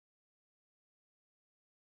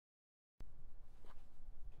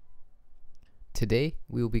Today,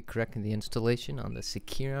 we will be correcting the installation on the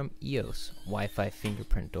SECURAM EOS Wi-Fi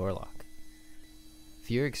fingerprint door lock. If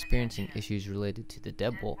you're experiencing issues related to the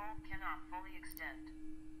deadbolt,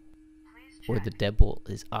 or the deadbolt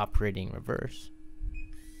is operating in reverse,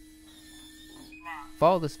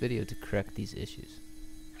 follow this video to correct these issues.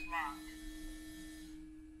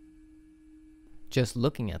 Just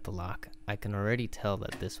looking at the lock, I can already tell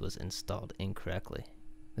that this was installed incorrectly.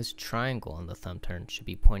 This triangle on the thumb turn should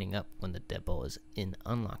be pointing up when the deadbolt is in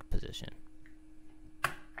unlocked position.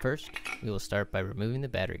 First, we will start by removing the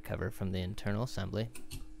battery cover from the internal assembly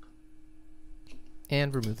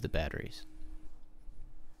and remove the batteries.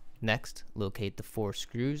 Next, locate the 4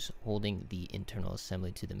 screws holding the internal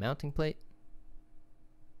assembly to the mounting plate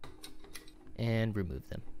and remove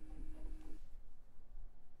them.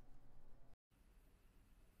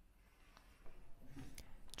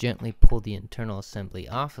 Gently pull the internal assembly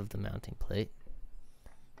off of the mounting plate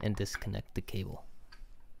and disconnect the cable.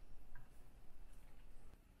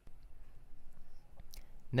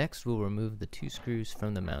 Next, we'll remove the 2 screws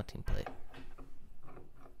from the mounting plate.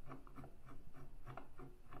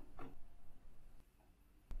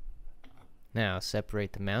 Now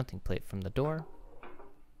separate the mounting plate from the door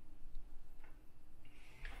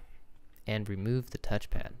and remove the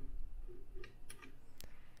touchpad.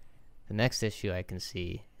 The next issue I can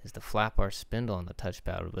see is the flat bar spindle on the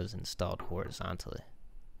touchpad was installed horizontally.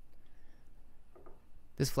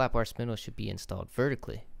 This flat bar spindle should be installed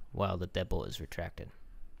vertically while the deadbolt is retracted.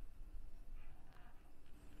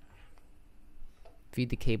 Feed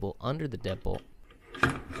the cable under the deadbolt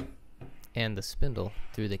and the spindle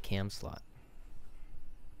through the cam slot.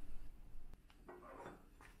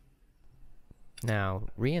 Now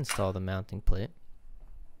reinstall the mounting plate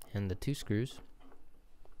and the 2 screws.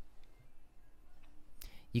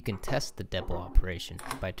 You can test the deadbolt operation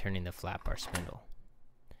by turning the flat bar spindle.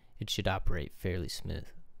 It should operate fairly smooth.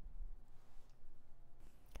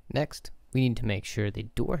 Next, we need to make sure the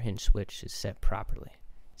door hinge switch is set properly.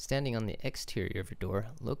 Standing on the exterior of your door,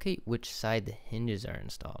 locate which side the hinges are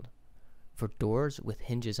installed. For doors with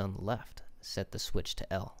hinges on the left, set the switch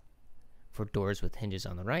to L. For doors with hinges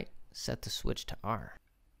on the right, set the switch to R.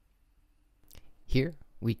 Here,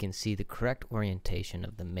 we can see the correct orientation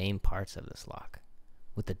of the main parts of this lock.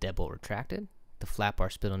 With the deadbolt retracted, the flat bar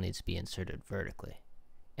spindle needs to be inserted vertically,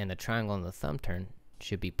 and the triangle on the thumb turn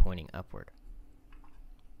should be pointing upward.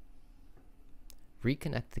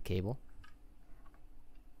 Reconnect the cable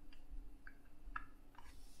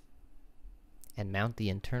and mount the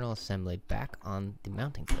internal assembly back on the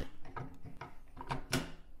mounting plate.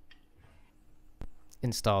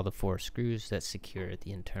 Install the 4 screws that secure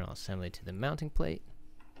the internal assembly to the mounting plate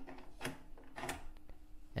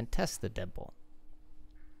and test the deadbolt.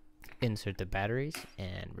 Insert the batteries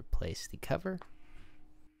and replace the cover.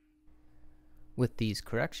 With these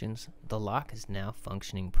corrections, the lock is now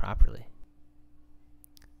functioning properly.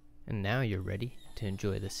 And now you're ready to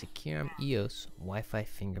enjoy the SECURAM EOS Wi-Fi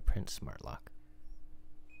fingerprint smart lock.